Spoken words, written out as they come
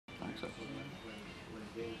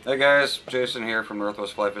Hey guys, Jason here from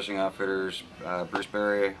Northwest Fly Fishing Outfitters. Bruce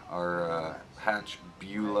Berry, our Hatch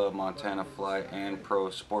Beulah Montana Fly and Pro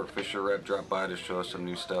Sport Fisher rep, dropped by to show us some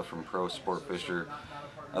new stuff from Pro Sport Fisher,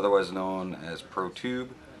 otherwise known as Pro Tube.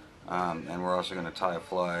 And we're also going to tie a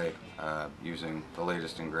fly using the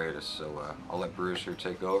latest and greatest. So I'll let Bruce here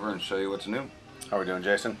take over and show you what's new. How are we doing,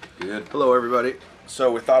 Jason? Good. Hello, everybody.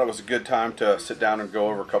 So we thought it was a good time to sit down and go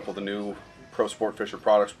over a couple of the new Pro Sport Fisher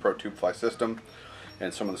products, Pro Tube Fly System,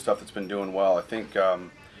 and some of the stuff that's been doing well. I think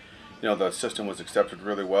the system was accepted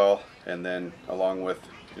really well, and then along with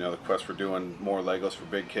the quest for doing more Legos for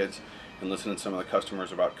big kids and listening to some of the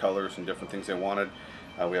customers about colors and different things they wanted,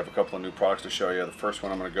 we have a couple of new products to show you. The first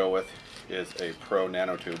one I'm going to go with is a Pro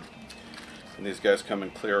Nano Tube. And these guys come in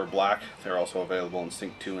clear or black. They're also available in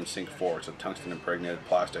Sync 2 and Sync 4. It's a tungsten impregnated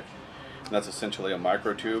plastic. And that's essentially a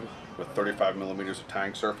micro tube with 35 millimeters of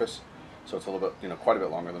tying surface. So it's a little bit, quite a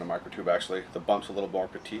bit longer than a micro tube actually. The bump's a little more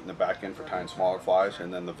petite in the back end for tying smaller flies,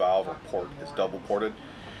 and then the valve or port is double ported.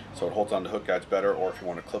 So it holds on to hook guides better, or if you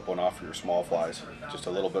want to clip one off for your small flies. Just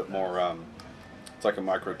a little bit more, it's like a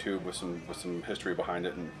micro tube with some history behind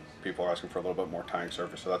it, and people are asking for a little bit more tying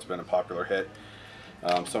surface, so that's been a popular hit.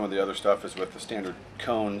 Some of the other stuff is with the standard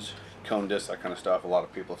cones, cone discs, that kind of stuff. A lot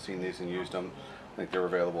of people have seen these and used them. I think they're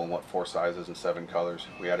available in 4 sizes and 7 colors.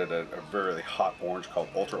 We added a very hot orange called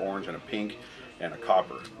Ultra Orange, and a pink, and a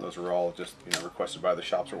copper. Those are all just requested by the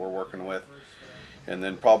shops that we're working with. And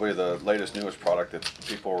then probably the latest, newest product that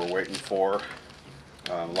people were waiting for.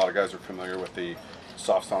 A lot of guys are familiar with the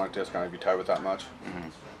soft sonic disc. I don't know if you tie with that much.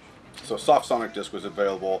 So soft sonic disc was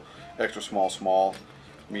available extra small, small,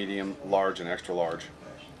 medium, large, and extra large.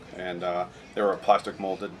 And they were plastic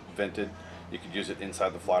molded, vented. You could use it inside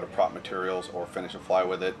the fly to prop materials or finish a fly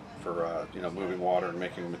with it for moving water and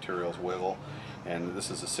making materials wiggle. And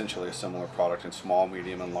this is essentially a similar product in small,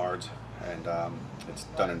 medium, and large, and it's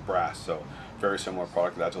done in brass, so very similar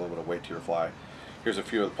product that adds a little bit of weight to your fly. Here's a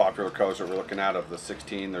few of the popular colors that we're looking at. Of the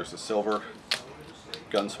 16, there's the silver,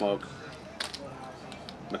 gunsmoke,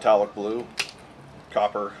 metallic blue,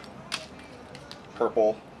 copper,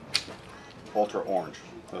 purple, ultra orange.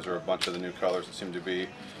 Those are a bunch of the new colors that seem to be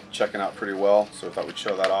checking out pretty well, so I thought we'd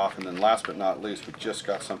show that off. And then last but not least, we just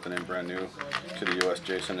got something in brand new to the US,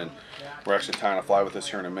 Jason, and we're actually tying a fly with this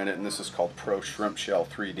here in a minute, and this is called Pro Shrimp Shell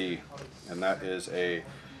 3D, and that is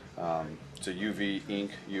it's a UV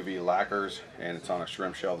ink, UV lacquers, and it's on a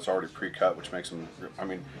shrimp shell that's already pre-cut, which makes them,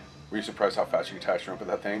 were you surprised how fast you can tie shrimp with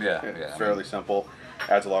that thing? Yeah, It's fairly simple.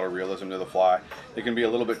 Adds a lot of realism to the fly. It can be a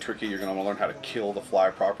little bit tricky. You're going to want to learn how to kill the fly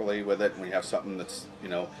properly with it when you have something that's,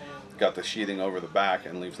 got the sheathing over the back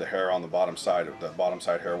and leaves the hair on the bottom side. The bottom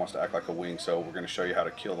side hair wants to act like a wing, so we're going to show you how to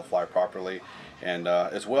kill the fly properly, and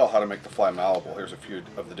as well how to make the fly malleable. Here's a few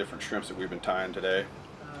of the different shrimps that we've been tying today.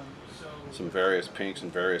 Some various pinks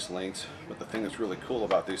and various lengths. But the thing that's really cool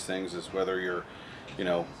about these things is whether you're,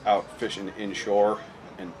 out fishing inshore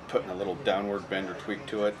and putting a little downward bend or tweak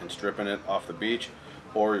to it and stripping it off the beach,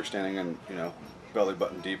 or you're standing in, belly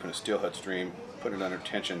button deep in a steelhead stream, putting it under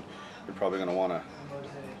tension, you're probably going to want to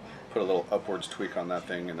put a little upwards tweak on that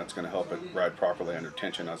thing, and that's going to help it ride properly under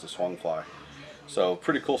tension as a swung fly. So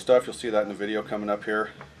pretty cool stuff. You'll see that in the video coming up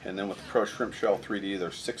here. And then with the Pro Shrimp Shell 3D,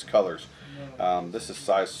 there's 6 colors. This is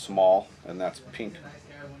size small, and that's pink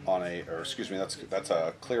on that's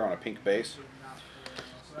a clear on a pink base,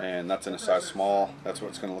 and that's in a size small. That's what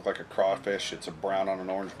it's going to look like, a crawfish. It's a brown on an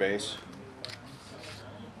orange base.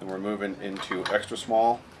 Then we're moving into extra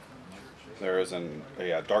small. There is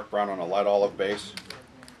a dark brown on a light olive base.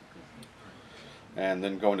 And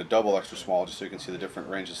then going to double extra small, just so you can see the different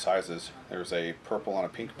range of sizes. There's a purple on a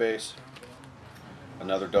pink base,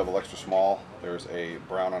 another double extra small, there's a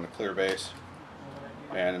brown on a clear base,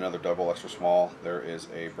 and another double extra small, there is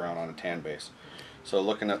a brown on a tan base. So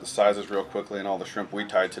looking at the sizes real quickly, and all the shrimp we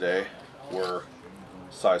tied today were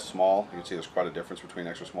size small. You can see there's quite a difference between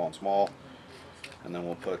extra small and small. And then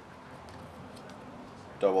we'll put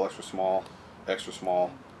double extra small,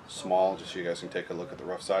 small, just so you guys can take a look at the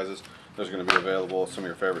rough sizes. Those are going to be available at some of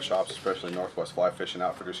your favorite shops, especially Northwest Fly Fishing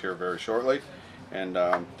Outfitters here very shortly. And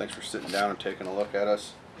thanks for sitting down and taking a look at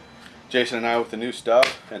us, Jason and I, with the new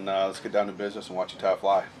stuff. And let's get down to business and watch you tie a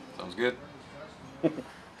fly. Sounds good.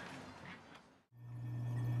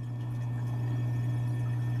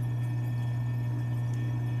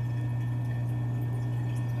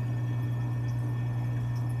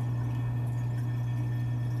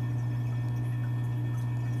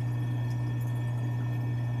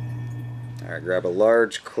 Alright, grab a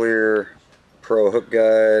large clear Pro hook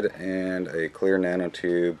guide and a clear nano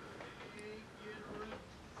tube.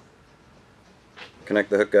 Connect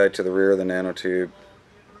the hook guide to the rear of the nano tube.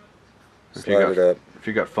 Slide it up. if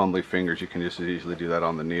you got fumbly fingers, you can just as easily do that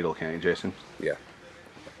on the needle, can't you, Jason? Yeah.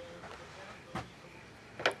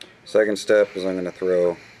 Second step is I'm going to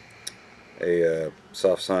throw a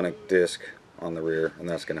soft sonic disc on the rear, and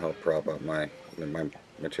that's going to help prop up my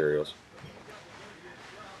materials.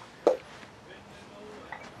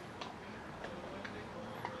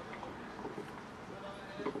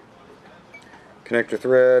 Connector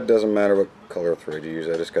thread, doesn't matter what color thread you use.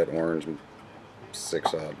 I just got orange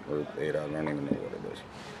 6/0 or 8/0, I don't even know what it is.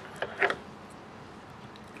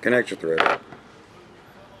 Connector thread.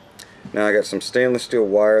 Now I got some stainless steel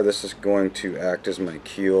wire. This is going to act as my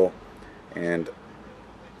keel, and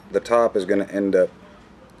the top is going to end up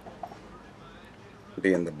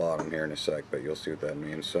being the bottom here in a sec, but you'll see what that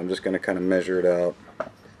means. So I'm just going to kind of measure it out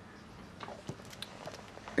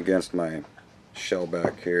against my shell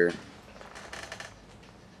back here.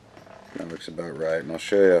 That looks about right, and I'll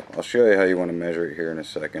show you how you want to measure it here in a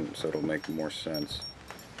second, so it'll make more sense.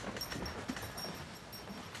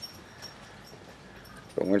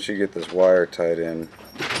 But once you get this wire tied in,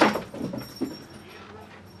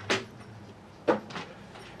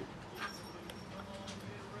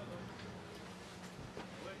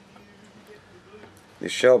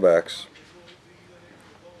 these shell backs,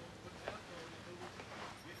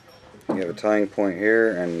 you have a tying point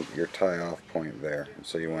here and your tie off point there,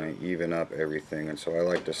 so you want to even up everything. And so I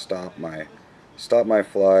like to stop my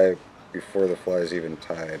fly before the fly is even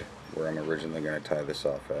tied where I'm originally going to tie this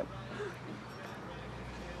off at.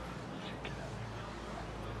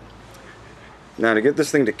 Now to get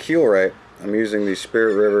this thing to keel right, I'm using these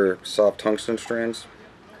Spirit River soft tungsten strands.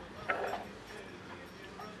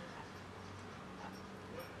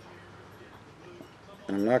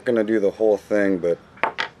 I'm not going to do the whole thing, but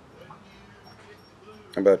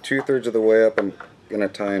about 2/3 of the way up I'm going to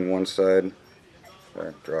tie in one side.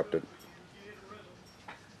 Sorry, dropped it.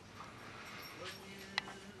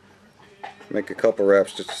 Make a couple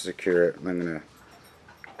wraps just to secure it, and I'm going to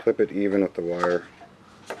clip it even with the wire.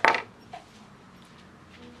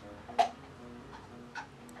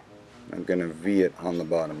 I'm going to V it on the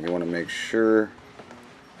bottom. You want to make sure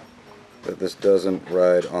that this doesn't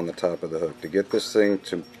ride on the top of the hook. To get this thing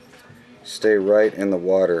to stay right in the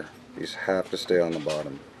water, these have to stay on the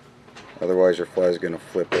bottom. Otherwise your fly is going to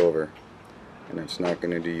flip over, and it's not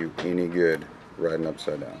going to do you any good riding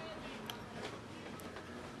upside down.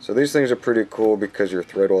 So these things are pretty cool because your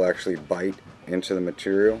thread will actually bite into the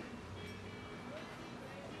material,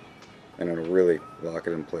 and it'll really lock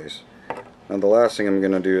it in place. Now the last thing I'm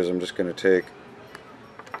going to do is I'm just going to take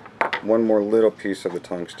one more little piece of the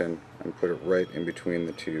tungsten and put it right in between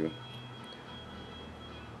the two.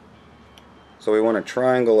 So we want a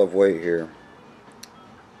triangle of weight here,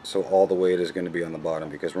 so all the weight is going to be on the bottom,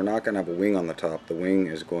 because we're not going to have a wing on the top. The wing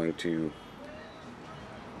is going to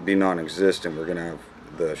be non-existent. We're going to have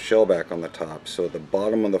the shell back on the top, so the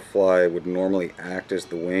bottom of the fly would normally act as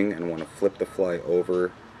the wing and want to flip the fly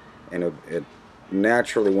over, and it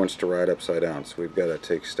naturally wants to ride upside down. So we've got to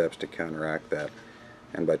take steps to counteract that,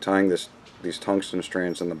 and by tying these tungsten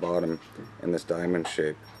strands in the bottom in this diamond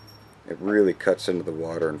shape, it really cuts into the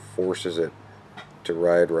water and forces it to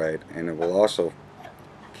ride right, and it will also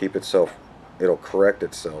keep itself, it'll correct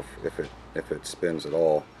itself if it spins at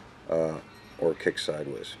all or kicks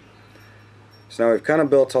sideways. So now we've kind of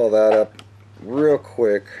built all that up real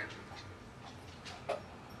quick,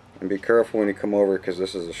 and be careful when you come over because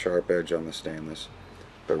this is a sharp edge on the stainless.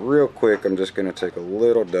 But real quick, I'm just going to take a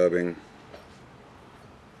little dubbing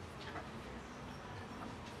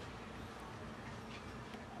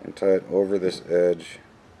and tie it over this edge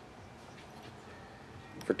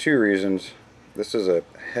for two reasons. This is a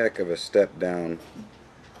heck of a step down,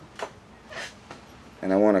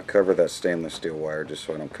 and I want to cover that stainless steel wire just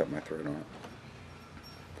so I don't cut my thread on it.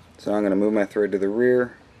 So I'm going to move my thread to the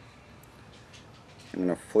rear. I'm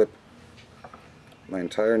going to flip my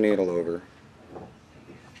entire needle over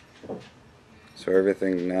so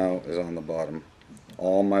everything now is on the bottom.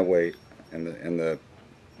 All my weight and the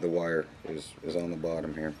wire is on the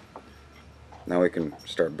bottom here. Now we can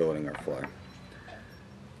start building our fly.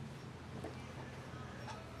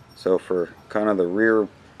 So for kind of the rear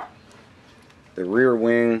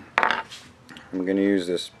wing, I'm going to use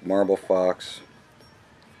this Marble Fox,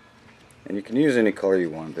 and you can use any color you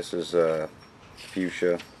want. This is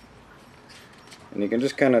fuchsia, and you can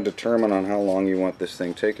just kind of determine on how long you want this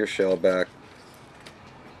thing. Take your shell back,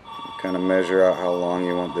 kind of measure out how long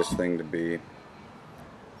you want this thing to be.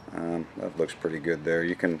 That looks pretty good there.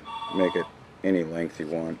 You can make it any length you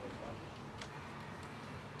want.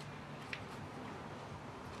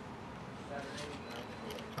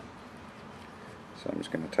 So I'm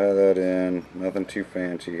just going to tie that in, nothing too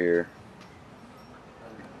fancy here.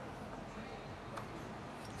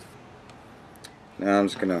 Now I'm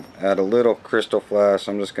just going to add a little crystal flash.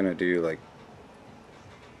 I'm just going to do like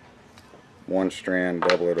one strand,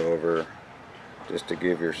 double it over, just to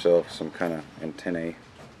give yourself some kind of antennae.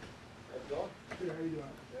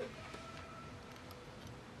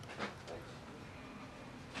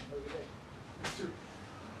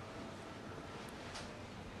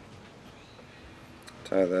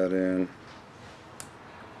 Tie that in.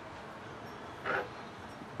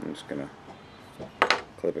 I'm just going to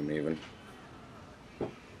clip them even.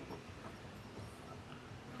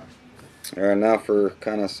 Alright, now for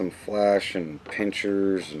kind of some flash and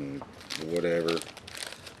pinchers and whatever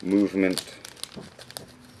movement.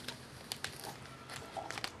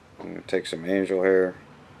 I'm going to take some angel hair.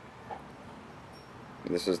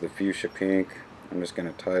 This is the fuchsia pink. I'm just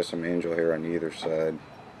going to tie some angel hair on either side.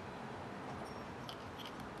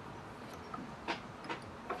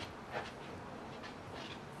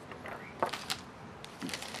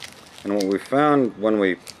 And what we found when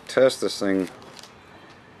we test this thing,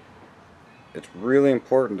 it's really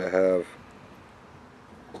important to have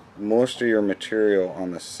most of your material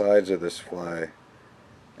on the sides of this fly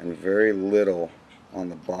and very little on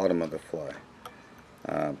the bottom of the fly.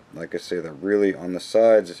 Like I say, that really on the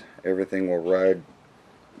sides everything will ride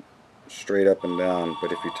straight up and down,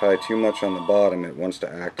 but if you tie too much on the bottom, it wants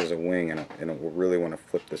to act as a wing and it will really want to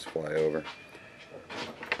flip this fly over.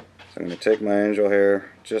 So I'm going to take my angel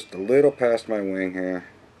hair just a little past my wing here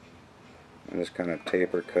and just kind of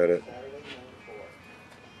taper cut it.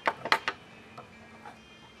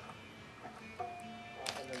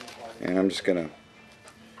 And I'm just going to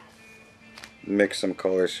mix some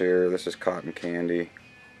colors here. This is cotton candy.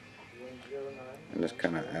 And just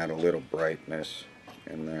kind of add a little brightness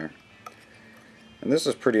in there. And this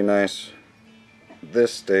is pretty nice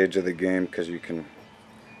this stage of the game because you can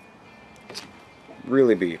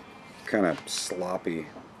really be kind of sloppy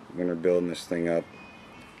when you're building this thing up.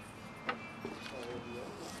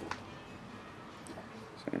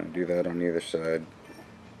 So I'm going to do that on either side,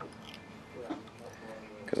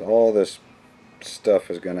 because all this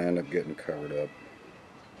stuff is going to end up getting covered up.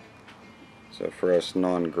 So for us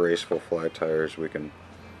non-graceful fly tires, we can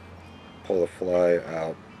pull a fly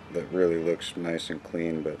out that really looks nice and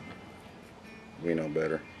clean, but we know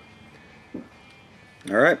better.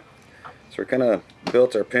 Alright, so we kind of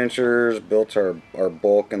built our pinchers, built our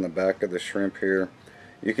bulk in the back of the shrimp here.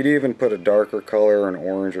 You could even put a darker color, an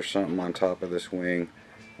orange or something on top of this wing.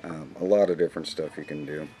 A lot of different stuff you can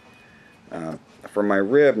do. For my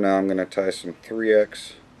rib now, I'm going to tie some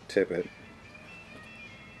 3X tippet.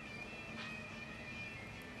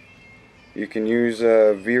 You can use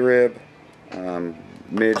V-rib,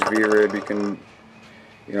 midge V-rib, you can,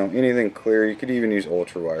 anything clear. You could even use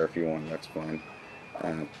ultra wire if you want, that's fine.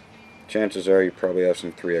 Chances are you probably have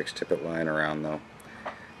some 3X tippet lying around though.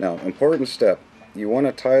 Now, important step, you want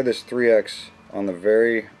to tie this 3X on the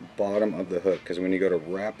very bottom of the hook, because when you go to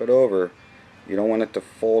wrap it over, you don't want it to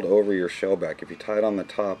fold over your shell back. If you tie it on the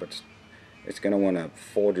top, it's going to want to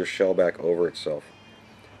fold your shell back over itself.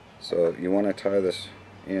 So you want to tie this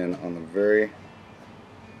in on the very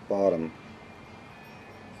bottom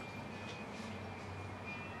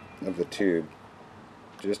of the tube,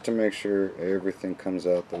 just to make sure everything comes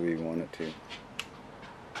out the way you want it to.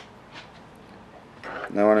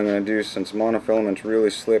 Now what I'm going to do, since monofilament's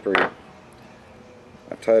really slippery,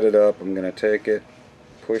 I've tied it up. I'm going to take it,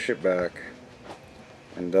 push it back,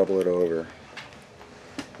 and double it over.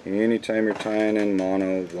 And anytime you're tying in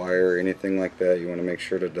mono, wire, anything like that, you want to make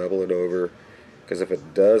sure to double it over, because if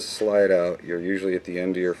it does slide out, you're usually at the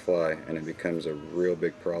end of your fly, and it becomes a real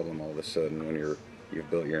big problem all of a sudden when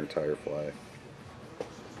you've built your entire fly.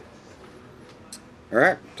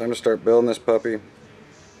 Alright, time to start building this puppy.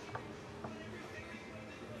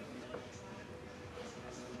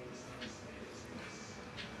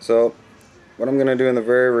 So what I'm going to do in the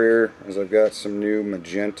very rear is I've got some new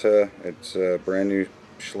magenta. It's a brand new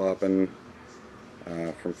Schlappen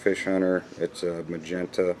from Fish Hunter. It's a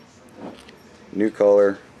magenta, new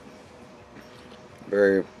color,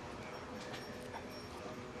 very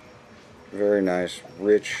nice,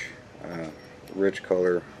 rich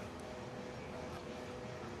color.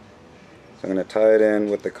 So I'm going to tie it in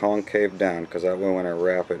with the concave down, because that way when I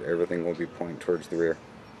wrap it, everything will be pointing towards the rear.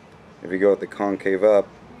 If you go with the concave up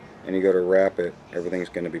and you go to wrap it, everything's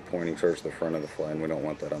going to be pointing towards the front of the fly, and we don't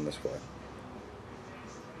want that on this fly.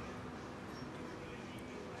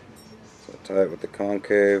 So tie it with the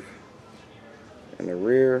concave in the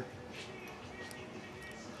rear.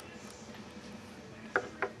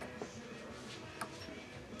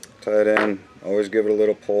 Tie it in, always give it a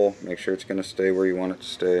little pull, make sure it's going to stay where you want it to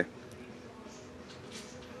stay.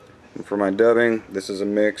 And for my dubbing, this is a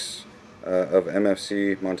mix of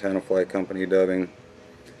MFC, Montana Fly Company dubbing.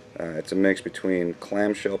 It's a mix between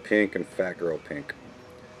clamshell pink and fat girl pink.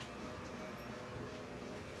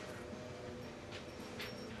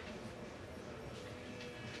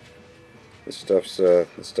 This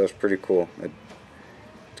stuff's pretty cool.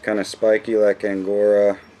 It's kind of spiky like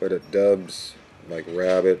Angora, but it dubs like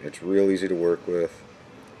rabbit. It's real easy to work with.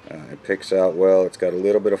 It picks out well. It's got a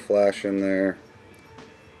little bit of flash in there.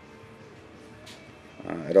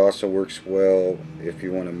 It also works well if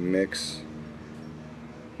you want to mix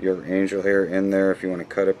your angel hair in there, if you want to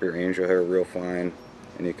cut up your angel hair real fine,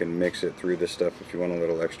 and you can mix it through this stuff if you want a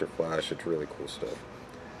little extra flash. It's really cool stuff.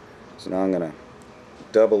 So now I'm gonna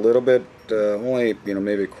dub a little bit, only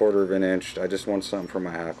maybe 1/4 of an inch. I just want something for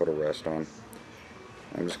my hackle to rest on.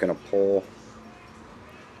 I'm just gonna pull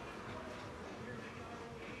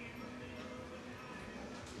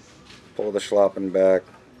the schloppen back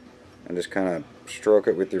and just kind of stroke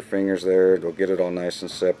it with your fingers there. It'll get it all nice and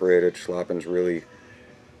separated. Schloppen's really,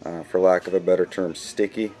 for lack of a better term,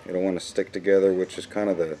 sticky. It'll want to stick together, which is kind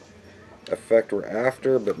of the effect we're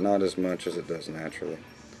after, but not as much as it does naturally.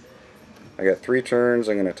 I got 3 turns.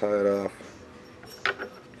 I'm going to tie it off.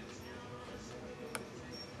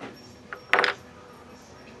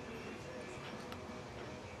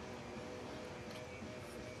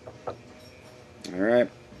 Alright.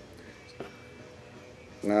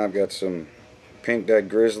 Now I've got some pink dyed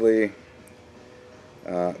grizzly.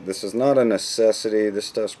 This is not a necessity. This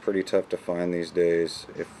stuff's pretty tough to find these days.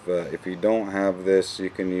 If you don't have this, you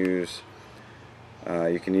can use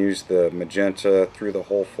the magenta through the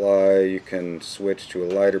whole fly. You can switch to a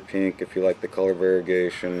lighter pink if you like the color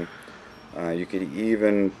variegation. You could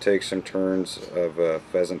even take some turns of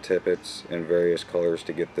pheasant tippets in various colors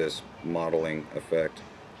to get this modeling effect.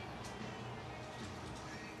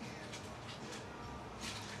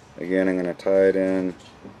 Again, I'm going to tie it in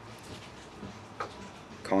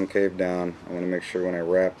concave down. I want to make sure when I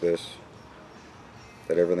wrap this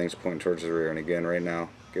that everything's pointing towards the rear. And again, right now,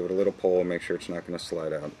 give it a little pull, make sure it's not going to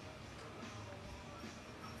slide out.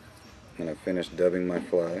 And I've finished dubbing my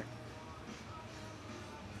fly.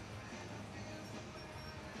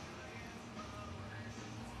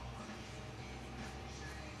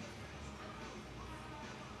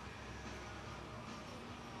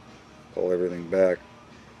 Pull everything back.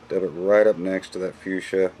 Dub it right up next to that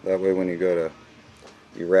fuchsia. That way when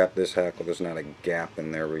you wrap this hackle, there's not a gap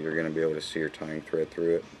in there where you're going to be able to see your tying thread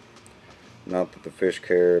through it. Not that the fish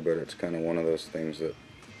care, but it's kind of one of those things that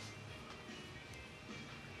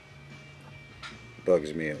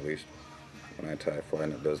bugs me, at least, when I tie a fly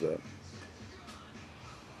and it does that.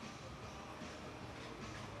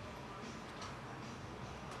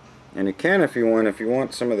 And you can, if you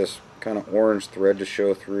want some of this kind of orange thread to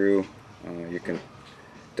show through, you can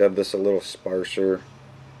dub this a little sparser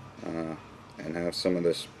and have some of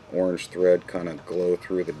this orange thread kind of glow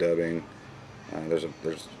through the dubbing. There's a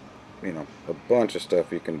bunch of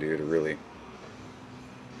stuff you can do to really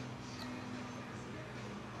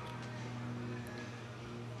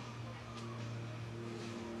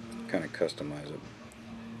kind of customize it.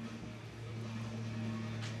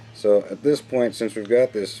 So at this point, since we've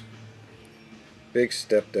got this big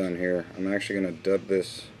step down here, I'm actually going to dub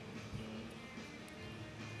this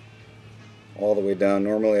all the way down.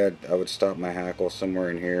 Normally I would stop my hackle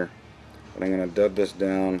somewhere in here, but I'm going to dub this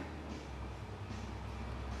down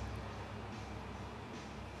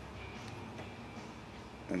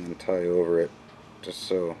and then tie over it, just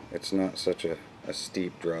so it's not such a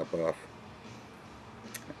steep drop off.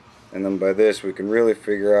 And then by this we can really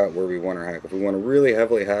figure out where we want our hackle. If we want a really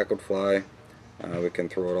heavily hackled fly, we can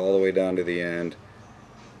throw it all the way down to the end.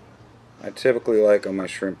 I typically like on my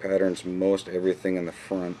shrimp patterns most everything in the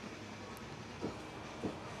front,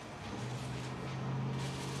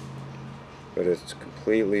 but it's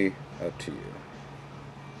completely up to you.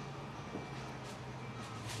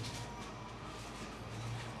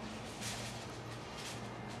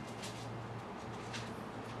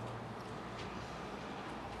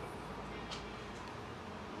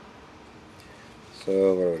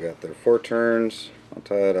 So what do we got there? 4 turns. I'll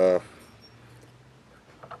tie it off.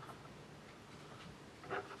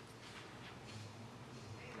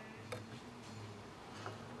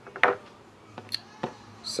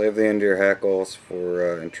 Save the end of your hackles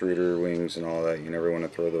for intruder wings and all that. You never want to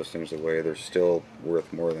throw those things away. They're still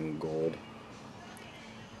worth more than gold.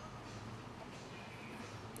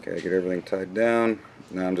 Okay, get everything tied down.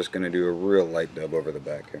 Now I'm just going to do a real light dub over the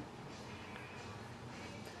back here.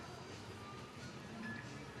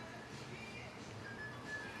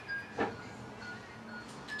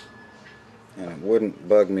 And it wouldn't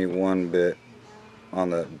bug me one bit on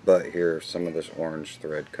the butt here, some of this orange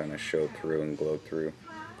thread kind of showed through and glowed through.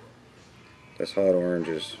 This hot orange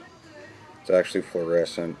is, it's actually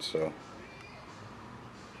fluorescent, so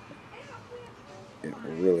it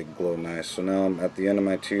will really glow nice. So now I'm at the end of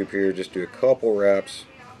my tube here, just do a couple wraps.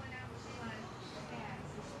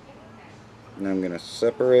 And I'm going to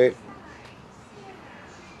separate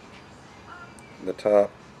the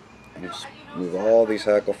top and just move all these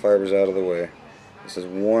hackle fibers out of the way. This is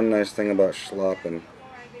one nice thing about schlopping,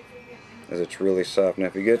 is it's really soft. Now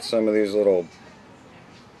if you get some of these little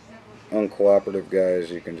uncooperative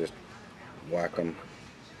guys, you can just whack them,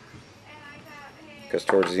 because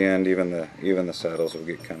towards the end even the saddles will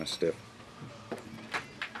get kind of stiff.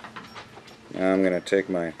 Now I'm going to take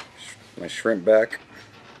my shrimp back,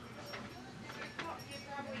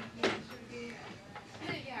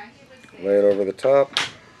 lay it over the top,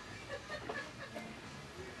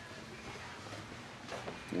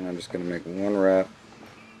 and I'm just going to make one wrap.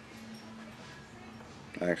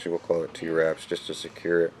 Actually, we'll call it 2 wraps just to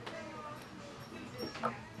secure it.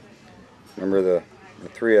 Remember the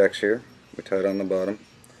 3X here, we tied on the bottom.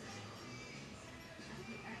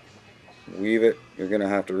 Weave it. You're going to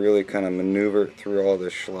have to really kind of maneuver it through all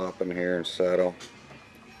this schlop in here and saddle.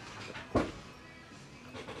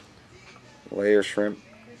 Lay your shrimp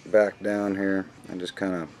back down here and just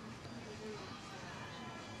kind of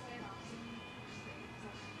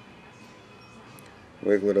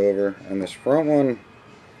wiggle it over. And this front one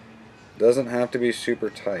doesn't have to be super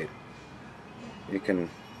tight. You can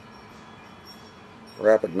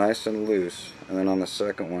wrap it nice and loose, and then on the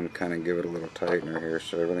second one kind of give it a little tightener here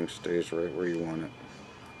so everything stays right where you want it.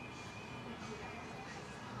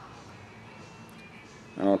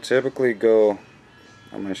 And I'll typically go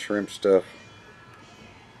on my shrimp stuff,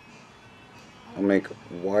 I'll make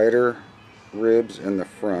wider ribs in the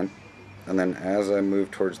front, and then as I move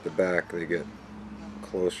towards the back they get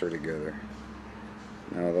closer together.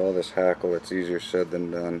 Now with all this hackle, it's easier said than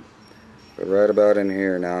done, but right about in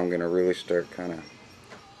here now I'm going to really start kind of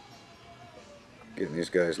getting these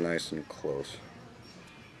guys nice and close.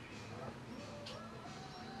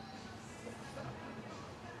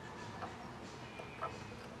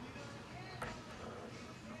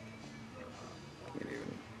 You can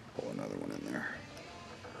even pull another one in there.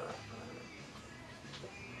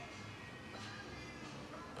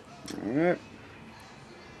 Alright.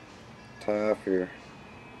 Tie off your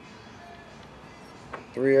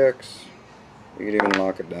 3X. You could even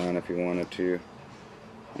lock it down if you wanted to.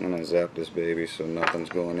 I'm going to zap this baby so nothing's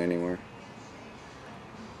going anywhere.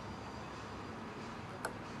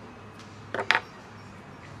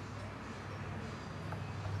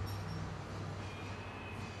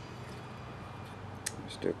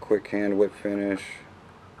 Just do a quick hand whip finish.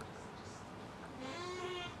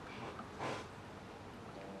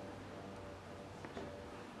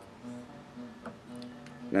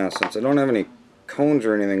 Now since I don't have any cones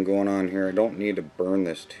or anything going on here, I don't need to burn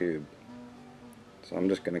this tube. So I'm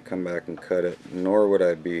just going to come back and cut it, nor would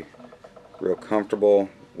I be real comfortable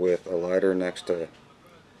with a lighter next to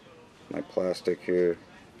my plastic here.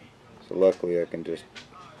 So luckily I can just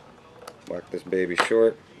whack this baby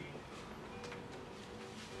short.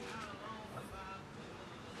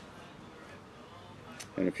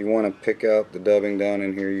 And if you want to pick out the dubbing down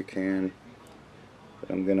in here, you can.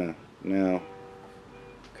 But I'm going to now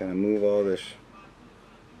kind of move all this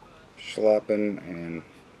schlopping and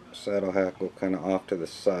saddle hackle kind of off to the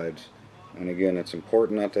sides. And again, it's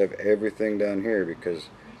important not to have everything down here because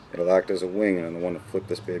it'll act as a wing, and I want to flip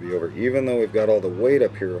this baby over. Even though we've got all the weight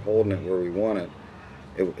up here holding it where we want it,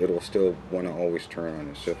 it'll still want to always turn on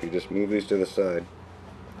you. So if you just move these to the side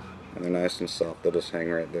and they're nice and soft, they'll just hang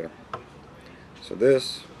right there. So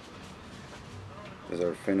this is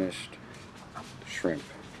our finished shrimp.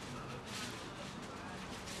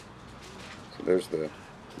 So there's the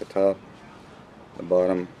top, the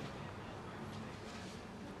bottom.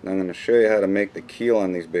 Now I'm going to show you how to make the keel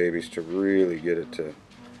on these babies to really get it to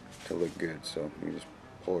look good. So you just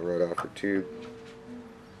pull it right off your tube.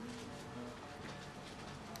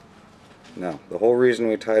 Now the whole reason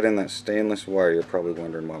we tied in that stainless wire, you're probably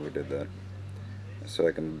wondering why we did that, so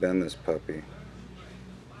I can bend this puppy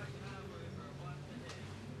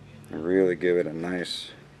and really give it a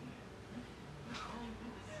nice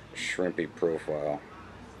shrimpy profile.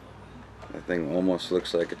 The thing almost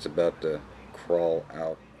looks like it's about to crawl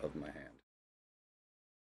out of my hand.